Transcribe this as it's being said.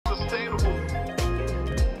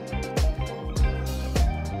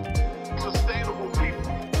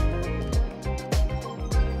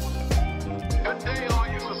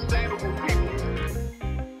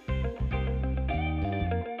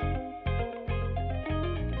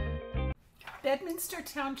Bedminster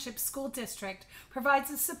Township School District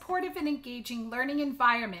provides a supportive and engaging learning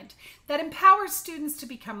environment that empowers students to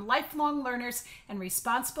become lifelong learners and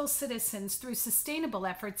responsible citizens through sustainable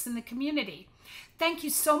efforts in the community. Thank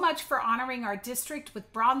you so much for honoring our district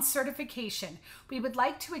with bronze certification. We would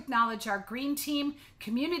like to acknowledge our green team,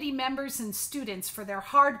 community members, and students for their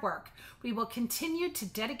hard work. We will continue to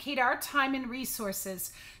dedicate our time and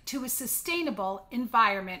resources to a sustainable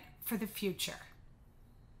environment for the future.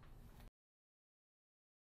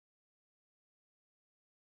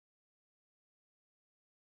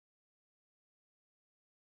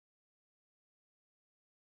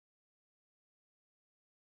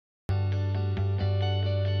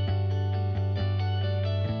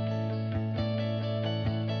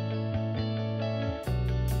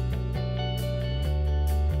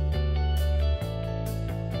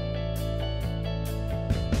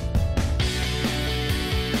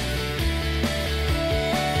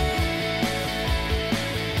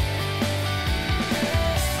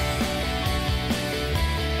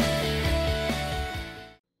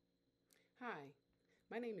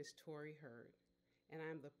 My name is Tori Hurd, and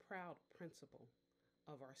I'm the proud principal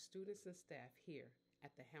of our students and staff here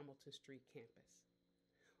at the Hamilton Street campus.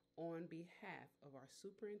 On behalf of our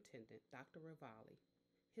superintendent, Dr. Ravalli,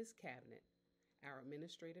 his cabinet, our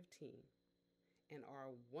administrative team, and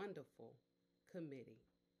our wonderful committee,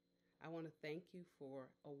 I want to thank you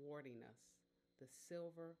for awarding us the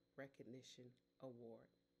Silver Recognition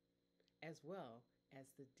Award, as well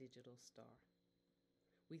as the Digital Star.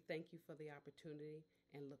 We thank you for the opportunity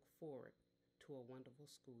and look forward to a wonderful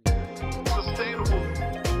school year.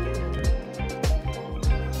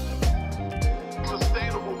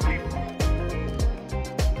 Sustainable people.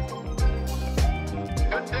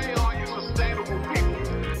 Good day, all you sustainable people.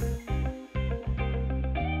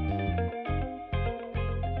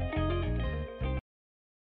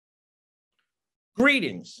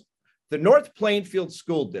 Greetings. The North Plainfield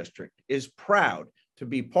School District is proud to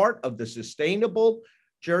be part of the Sustainable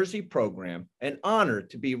Jersey program and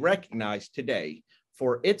honored to be recognized today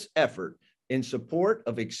for its effort in support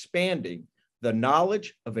of expanding the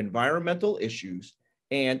knowledge of environmental issues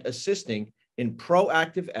and assisting in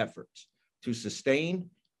proactive efforts to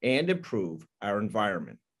sustain and improve our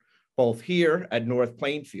environment, both here at North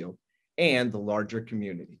Plainfield and the larger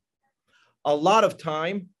community. A lot of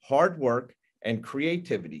time, hard work, and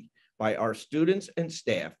creativity by our students and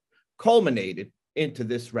staff culminated into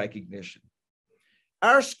this recognition.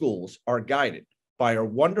 Our schools are guided by our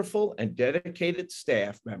wonderful and dedicated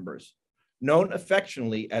staff members, known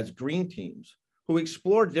affectionately as Green Teams, who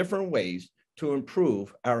explore different ways to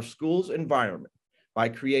improve our school's environment by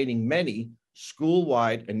creating many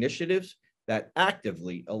school-wide initiatives that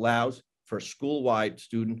actively allows for school-wide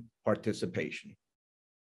student participation.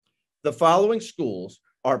 The following schools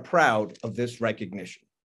are proud of this recognition.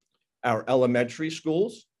 Our elementary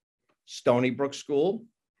schools, Stony Brook School,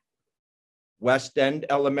 West End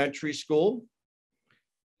Elementary School,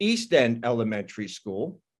 East End Elementary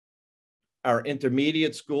School, our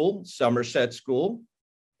intermediate school, Somerset School,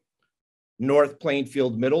 North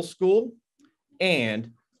Plainfield Middle School,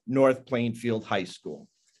 and North Plainfield High School.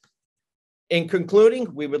 In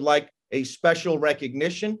concluding, we would like a special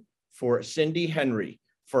recognition for Cindy Henry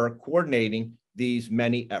for coordinating these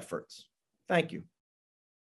many efforts. Thank you.